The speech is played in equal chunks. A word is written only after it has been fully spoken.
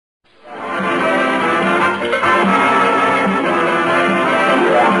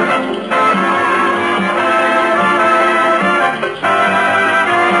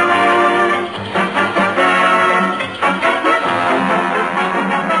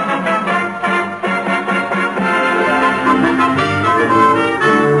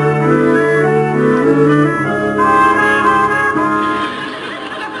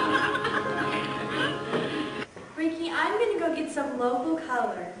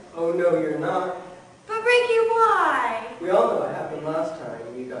Oh no, you're not. But Ricky, why? We all know what happened last time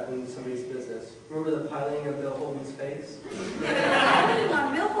you got into somebody's business. Remember the piling of Bill Holden's face? Piling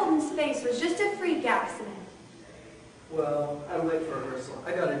on Bill Holden's face was just a freak accident. Well, I'm late for rehearsal.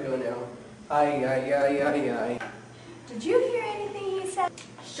 I gotta go now. Aye. Did you hear anything he said?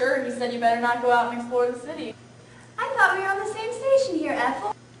 Sure, he said you better not go out and explore the city. I thought we were on the same station here,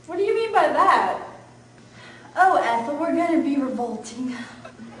 Ethel. What do you mean by that? Oh, Ethel, we're gonna be revolting.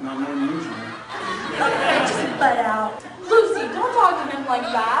 Not more than usual. Okay, just butt out. Lucy, don't talk to him like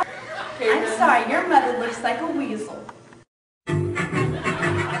that. I'm sorry, your mother looks like a weasel.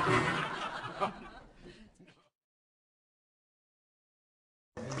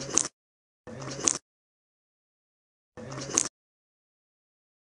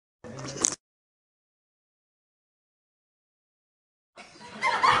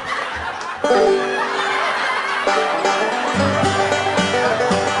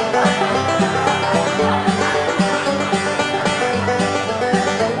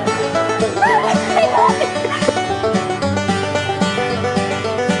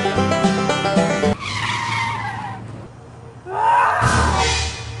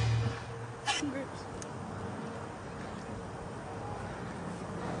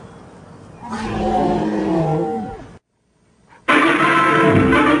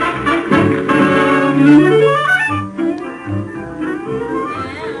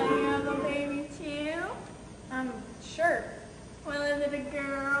 Sure. Well, is it a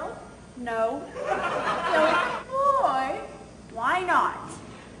girl? No. So it's a boy? Why not?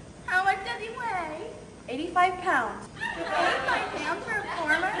 How much does he weigh? 85 pounds. 85 pounds for a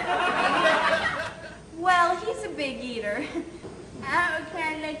former? Well, he's a big eater. Oh,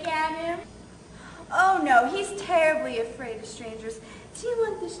 can I look at him? Oh no, he's terribly afraid of strangers. Do you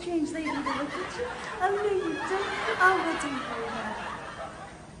want this strange lady to look at you? Oh no, you don't. I'll go take her now.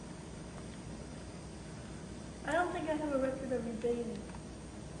 I don't think I have a record of you bathing.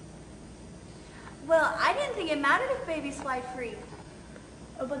 Well, I didn't think it mattered if babies fly free.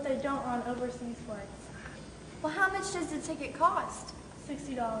 Oh, but they don't on overseas flights. Well, how much does the ticket cost?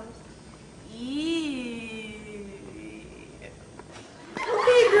 $60. Eee.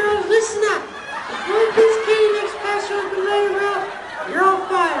 Okay, girls, listen up. One piece of candy next pass you up the later route, you're all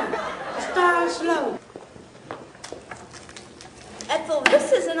fired. Start out slow. Ethel,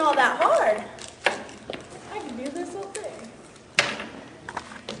 this isn't all that hard. I can do this all day.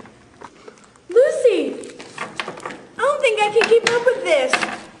 Lucy! I don't think I can keep up with this.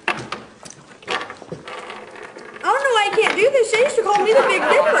 I don't know why I can't do this. They used to call me the Big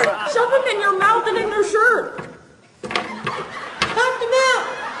Dipper. Shove them in your mouth and in your shirt. Pop them out.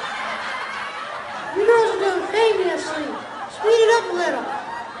 You girls are doing famously. Speed it up a little.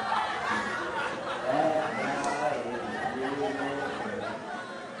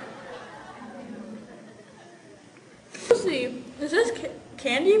 Lucy, is this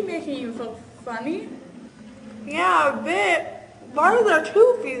candy making you feel funny? Yeah, a bit. Why are there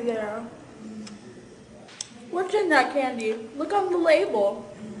two of you there? What's in that candy? Look on the label.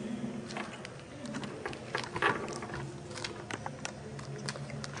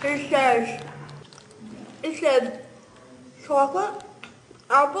 It says chocolate,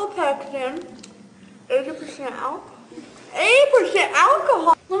 apple pectin, 80% alcohol. 80%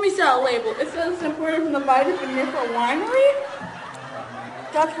 alcohol? Let me see that label. It says it's imported from the Vitamin Nickel Winery?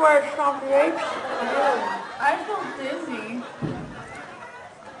 That's where it's from grapes. I feel dizzy.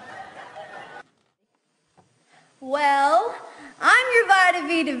 Well, I'm your Vita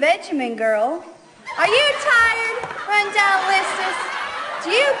Vita Vegemin girl. Are you tired, run down listless? Do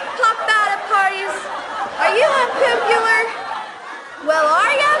you pop out at parties? Are you unpopular? Well,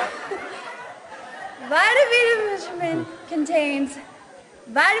 are ya? Vita Vita Vegemin contains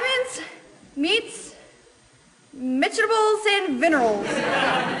vitamins, meats, vegetables, and minerals.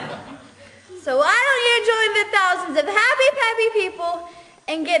 So why don't you join the thousands of happy people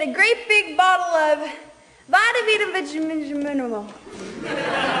and get a great big bottle of Vita Vita Vegemin. Well,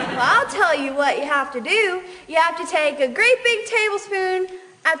 I'll tell you what you have to do. You have to take a great big tablespoon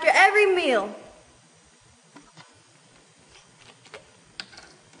after every meal.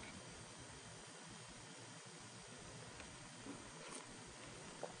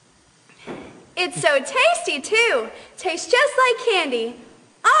 It's so tasty, too. Tastes just like candy.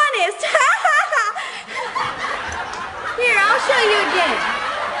 Honest. Here, I'll show you again.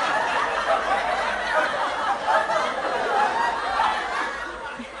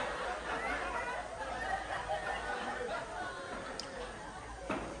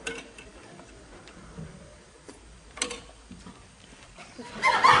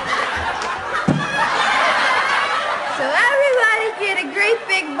 So everybody get a great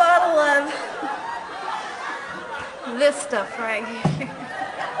big bowl this stuff right here.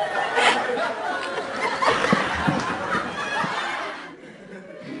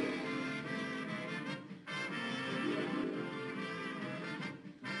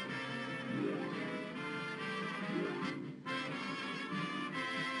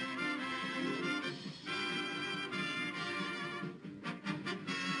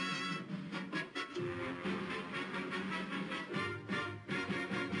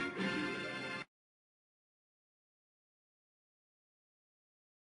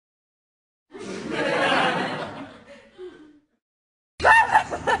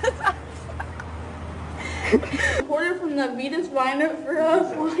 Order from the Vita's Winery.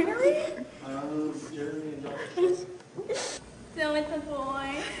 So it's a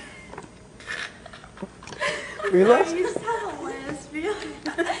boy. We lost. You just have a lesbian.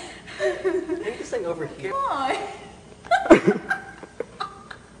 Bring this thing over here. Why?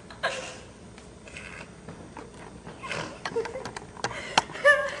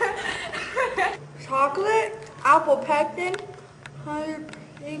 Chocolate, apple pectin,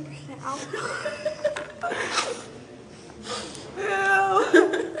 100% alcohol. Ew.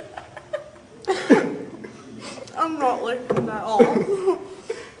 I'm not licking that all.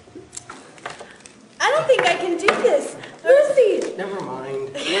 I don't think I can do this. Lucy! Never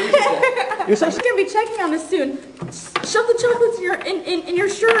mind. You're gonna be checking on us soon. Shove the chocolates in your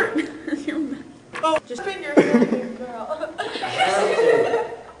shirt. Oh, just in your shirt, girl.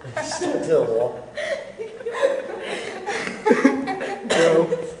 Still.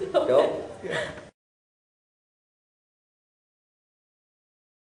 Go. Yeah.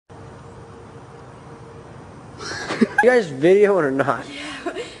 You guys video or not?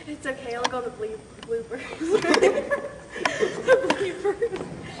 Yeah, it's okay. I'll go to bloopers. Bloopers.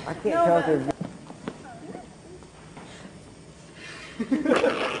 I can't tell if they're.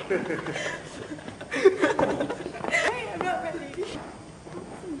 Hey, I'm not ready.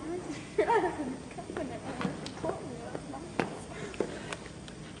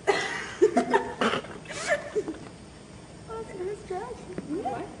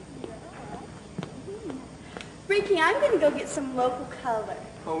 Ricky, I'm gonna go get some local color.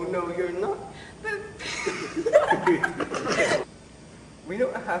 Oh no, you're not. We know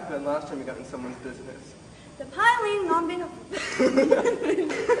what happened last time we got in someone's business. The piling on being.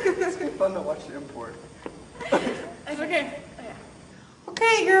 It's been fun to watch the import. It's okay.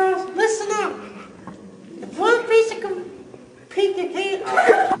 Okay, girls, listen up. If one piece of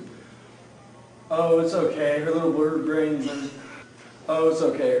pizza. Oh, it's okay. Her little bird brain. Oh, it's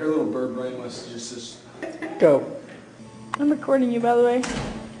okay. Her little bird brain must just. Go. I'm recording you, by the way.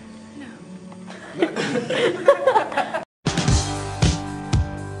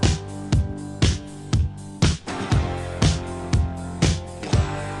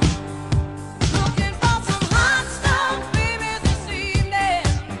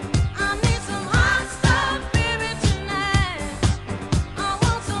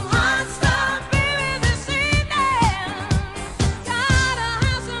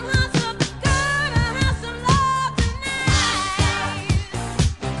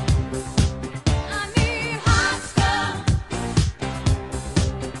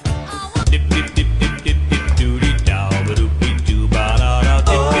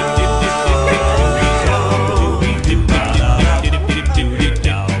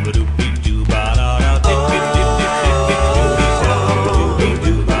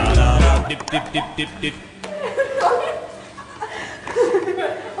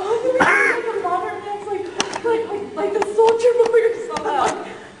 Like the soldier movie or something.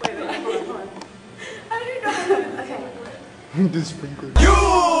 Wait, hold on. I don't know. Okay. The sprinkler.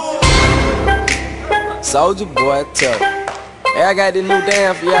 Soldier boy, tough. Hey, I got this new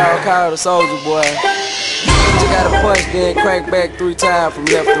dance for y'all called the Soldier Boy. Just gotta punch, then crank back 3 times from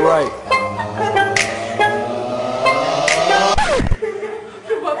left to right.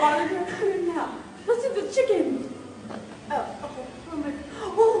 What bottom do I put in now? Let's do the chicken. Oh my.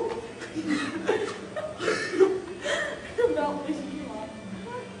 Oh.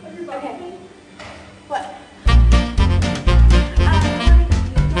 Okay. What?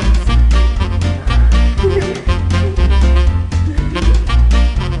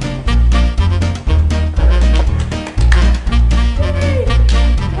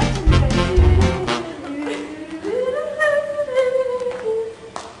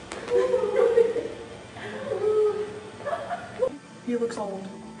 He looks old.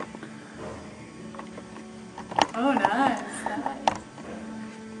 Oh, nice.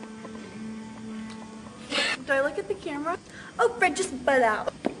 Do I look at the camera? Oh, Fred, just butt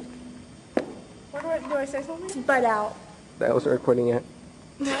out. What do I say something? Just butt out. That wasn't recording yet.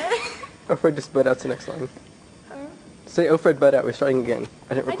 What? Or if I just butt out to the next line. Say, oh Fred, butt out. We're starting again.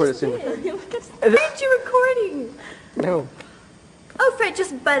 I didn't record it soon. Why aren't you recording? No. Oh Fred,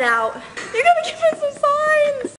 just butt out. You're gonna give us some signs.